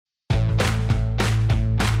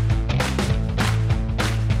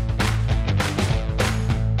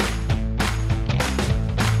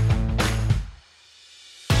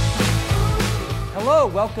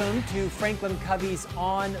Hello, welcome to Franklin Covey's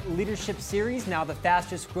On Leadership series, now the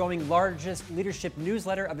fastest growing, largest leadership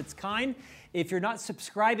newsletter of its kind. If you're not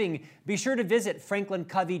subscribing, be sure to visit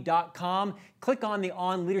franklincovey.com, click on the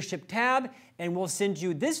On Leadership tab, and we'll send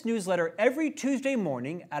you this newsletter every Tuesday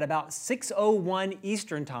morning at about 6:01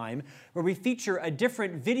 Eastern Time, where we feature a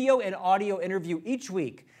different video and audio interview each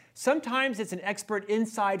week. Sometimes it's an expert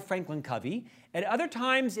inside Franklin Covey, and other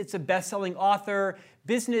times it's a best-selling author,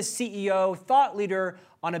 business CEO, thought leader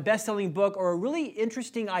on a best-selling book, or a really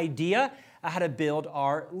interesting idea on how to build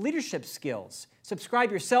our leadership skills.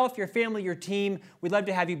 Subscribe yourself, your family, your team. We'd love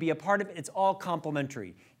to have you be a part of it. It's all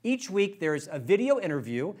complimentary. Each week there's a video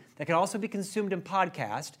interview that can also be consumed in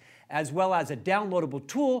podcast, as well as a downloadable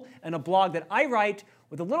tool and a blog that I write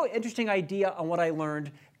with a little interesting idea on what I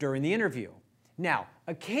learned during the interview. Now,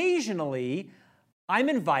 occasionally, I'm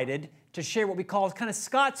invited to share what we call kind of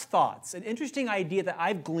Scott's thoughts, an interesting idea that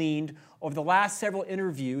I've gleaned over the last several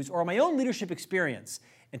interviews or my own leadership experience.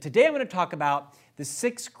 And today I'm going to talk about the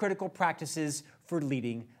 6 critical practices for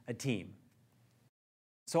leading a team.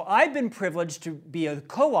 So I've been privileged to be a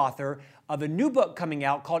co-author of a new book coming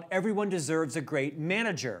out called Everyone Deserves a Great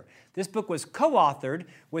Manager. This book was co-authored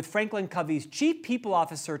with Franklin Covey's Chief People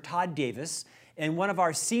Officer, Todd Davis, and one of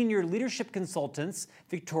our senior leadership consultants,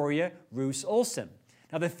 Victoria Roos Olson.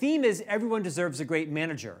 Now, the theme is everyone deserves a great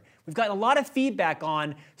manager. We've gotten a lot of feedback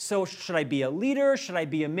on, so should I be a leader? Should I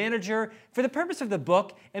be a manager? For the purpose of the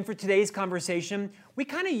book and for today's conversation, we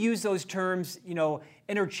kind of use those terms,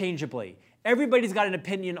 interchangeably. Everybody's got an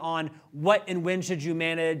opinion on what and when should you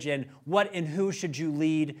manage and what and who should you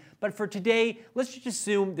lead. But for today, let's just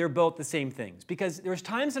assume they're both the same things, because there's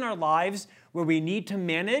times in our lives where we need to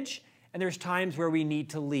manage and there's times where we need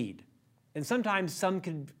to lead. And sometimes some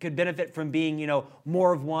could benefit from being,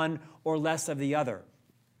 more of one or less of the other.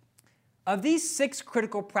 Of these 6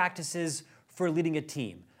 critical practices for leading a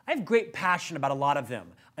team, I have great passion about a lot of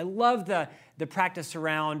them. I love the practice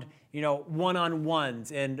around,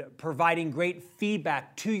 one-on-ones and providing great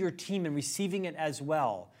feedback to your team and receiving it as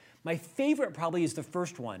well. My favorite probably is the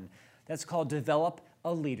first one. That's called develop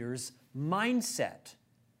a leader's mindset.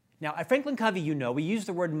 Now, at Franklin Covey, we use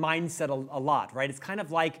the word mindset a lot, right? It's kind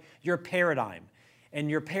of like your paradigm. And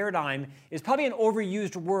your paradigm is probably an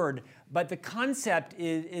overused word, but the concept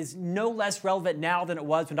is no less relevant now than it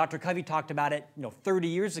was when Dr. Covey talked about it 30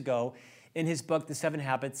 years ago in his book, The 7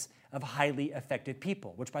 Habits of Highly Effective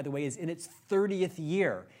People, which, by the way, is in its 30th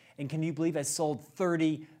year. And can you believe has sold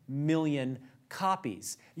 30 million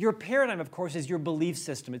copies? Your paradigm, of course, is your belief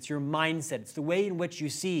system. It's your mindset. It's the way in which you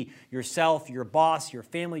see yourself, your boss, your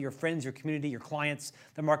family, your friends, your community, your clients,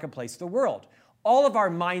 the marketplace, the world. All of our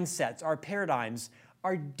mindsets, our paradigms,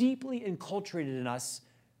 are deeply enculturated in us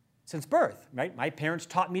since birth, right? My parents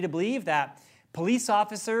taught me to believe that police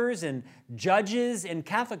officers and judges and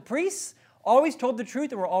Catholic priests always told the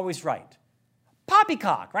truth and were always right.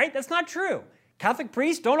 Poppycock, right? That's not true. Catholic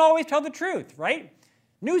priests don't always tell the truth, right?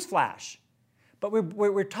 Newsflash. But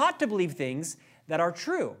we're taught to believe things that are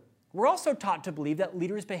true. We're also taught to believe that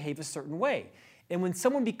leaders behave a certain way. And when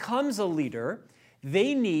someone becomes a leader,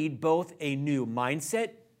 they need both a new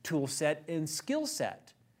mindset, tool set, and skill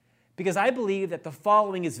set. Because I believe that the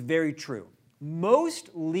following is very true. Most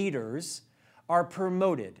leaders are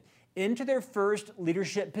promoted into their first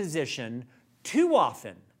leadership position too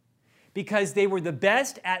often because they were the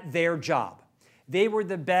best at their job. They were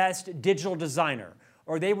the best digital designer,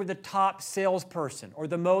 or they were the top salesperson, or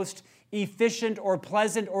the most efficient or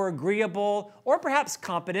pleasant or agreeable or perhaps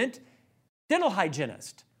competent dental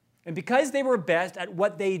hygienist. And because they were best at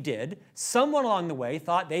what they did, someone along the way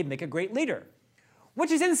thought they'd make a great leader,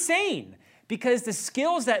 which is insane, because the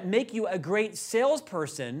skills that make you a great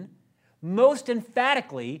salesperson most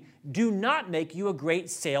emphatically do not make you a great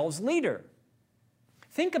sales leader.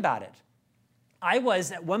 Think about it. I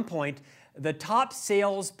was at one point the top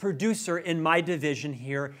sales producer in my division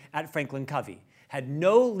here at Franklin Covey. Had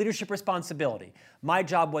no leadership responsibility. My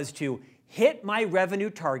job was to hit my revenue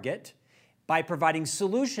target by providing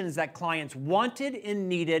solutions that clients wanted and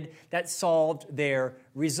needed that solved their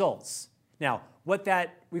results. Now, what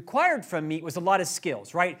that required from me was a lot of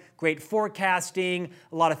skills, right? Great forecasting,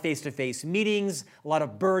 a lot of face-to-face meetings, a lot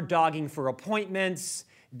of bird dogging for appointments,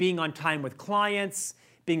 being on time with clients,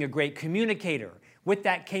 being a great communicator. With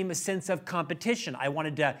that came a sense of competition. I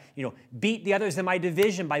wanted to, beat the others in my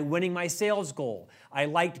division by winning my sales goal. I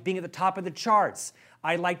liked being at the top of the charts.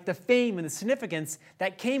 I liked the fame and the significance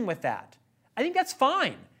that came with that. I think that's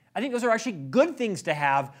fine. I think those are actually good things to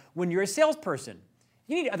have when you're a salesperson.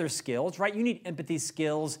 You need other skills, right? You need empathy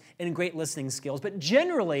skills and great listening skills. But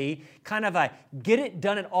generally, kind of a get it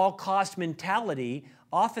done at all cost mentality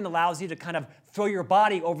often allows you to kind of throw your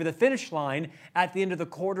body over the finish line at the end of the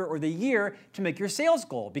quarter or the year to make your sales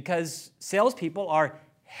goal, because salespeople are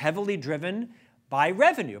heavily driven by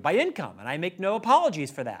revenue, by income, and I make no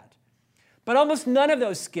apologies for that. But almost none of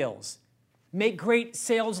those skills make great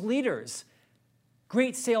sales leaders.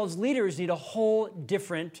 Great sales leaders need a whole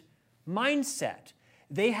different mindset.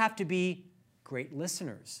 They have to be great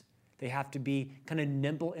listeners. They have to be kind of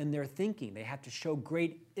nimble in their thinking. They have to show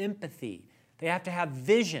great empathy. They have to have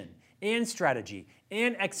vision and strategy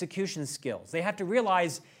and execution skills. They have to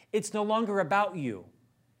realize it's no longer about you.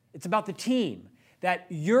 It's about the team, that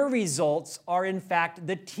your results are in fact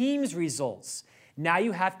the team's results. Now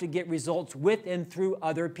you have to get results with and through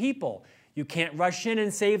other people. You can't rush in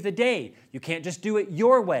and save the day. You can't just do it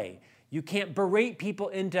your way. You can't berate people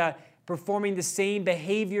into performing the same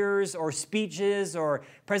behaviors or speeches or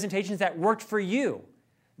presentations that worked for you.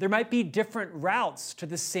 There might be different routes to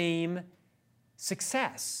the same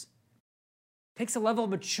success. It takes a level of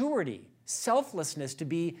maturity, selflessness to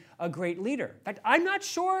be a great leader. In fact, I'm not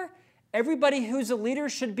sure everybody who's a leader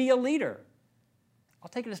should be a leader. I'll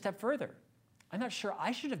take it a step further. I'm not sure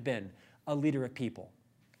I should have been a leader of people.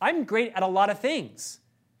 I'm great at a lot of things.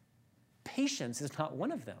 Patience is not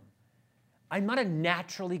one of them. I'm not a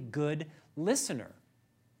naturally good listener.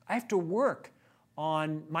 I have to work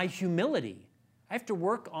on my humility. I have to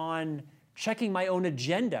work on checking my own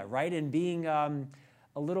agenda, right? And being a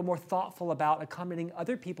little more thoughtful about accommodating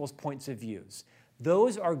other people's points of views.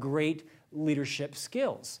 Those are great leadership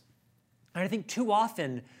skills. And I think too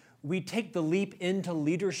often we take the leap into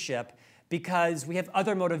leadership because we have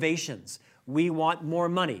other motivations. We want more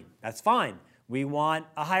money. That's fine. We want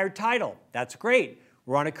a higher title. That's great.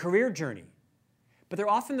 We're on a career journey. But they're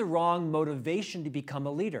often the wrong motivation to become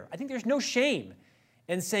a leader. I think there's no shame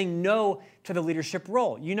in saying no to the leadership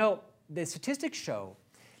role. You know, the statistics show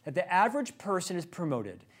that the average person is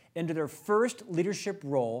promoted into their first leadership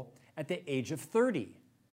role at the age of 30.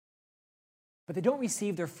 But they don't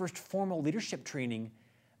receive their first formal leadership training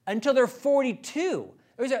until they're 42.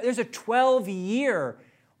 There's a 12-year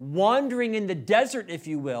wandering in the desert, if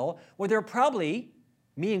you will, where they're probably,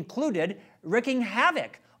 me included, wreaking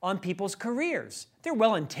havoc on people's careers. They're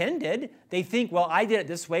well-intended. They think, well, I did it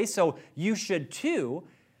this way, so you should too.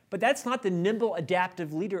 But that's not the nimble,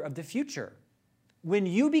 adaptive leader of the future. When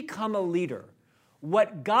you become a leader,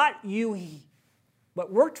 what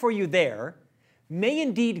worked for you there may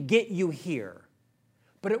indeed get you here,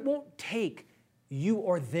 but it won't take you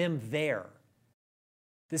or them there.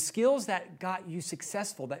 The skills that got you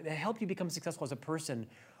successful, that help you become successful as a person,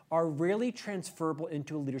 are rarely transferable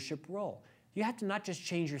into a leadership role. You have to not just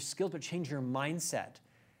change your skills, but change your mindset.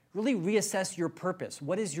 Really reassess your purpose.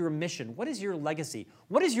 What is your mission? What is your legacy?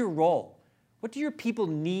 What is your role? What do your people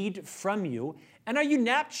need from you? And are you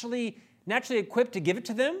naturally equipped to give it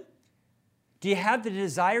to them? Do you have the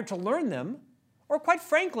desire to learn them? Or quite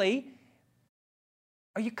frankly,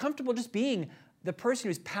 are you comfortable just being the person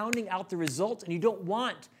who's pounding out the results and you don't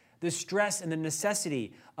want the stress and the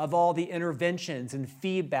necessity of all the interventions and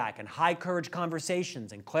feedback and high courage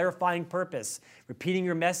conversations and clarifying purpose, repeating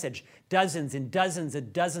your message dozens and dozens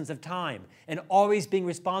and dozens of times, and always being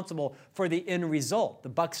responsible for the end result? The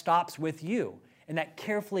buck stops with you. And that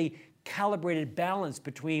carefully calibrated balance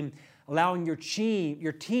between allowing your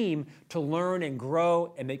team to learn and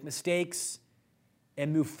grow and make mistakes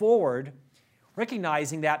and move forward,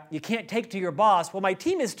 recognizing that you can't take to your boss, well, my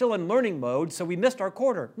team is still in learning mode, so we missed our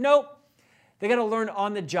quarter. Nope. They got to learn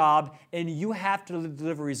on the job, and you have to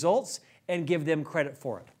deliver results and give them credit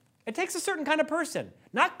for it. It takes a certain kind of person,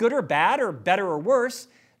 not good or bad or better or worse,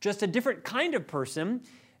 just a different kind of person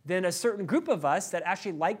than a certain group of us that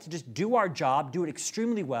actually like to just do our job, do it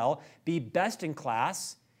extremely well, be best in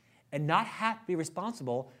class, and not have to be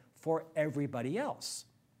responsible for everybody else.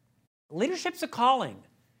 Leadership's a calling.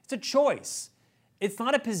 It's a choice. It's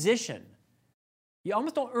not a position. You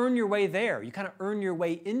almost don't earn your way there. You kind of earn your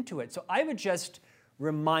way into it. So I would just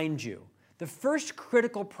remind you, the first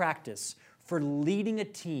critical practice for leading a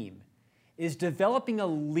team is developing a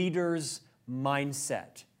leader's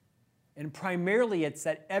mindset. And primarily it's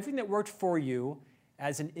that everything that worked for you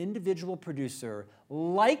as an individual producer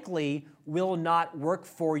likely will not work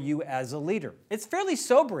for you as a leader. It's fairly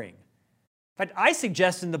sobering. In fact, I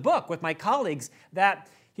suggest in the book with my colleagues that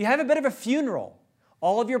you have a bit of a funeral.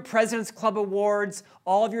 All of your President's Club awards,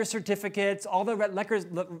 all of your certificates, all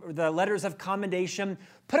the letters of commendation,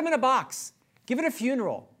 put them in a box, give it a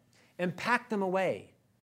funeral, and pack them away.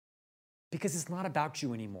 Because it's not about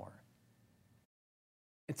you anymore.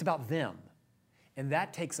 It's about them. And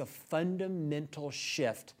that takes a fundamental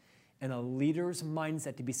shift in a leader's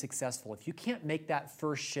mindset to be successful. If you can't make that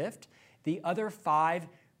first shift, the other 5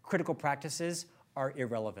 critical practices are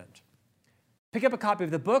irrelevant. Pick up a copy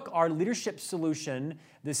of the book. Our Leadership Solution,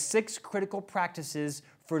 The 6 Critical Practices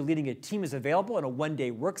for Leading a Team, is available in a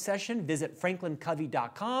one-day work session. Visit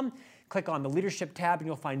franklincovey.com. Click on the Leadership tab, and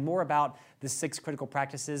you'll find more about the 6 critical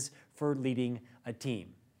practices for leading a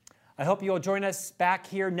team. I hope you'll join us back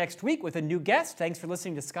here next week with a new guest. Thanks for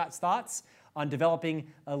listening to Scott's Thoughts on Developing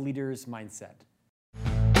a Leader's Mindset.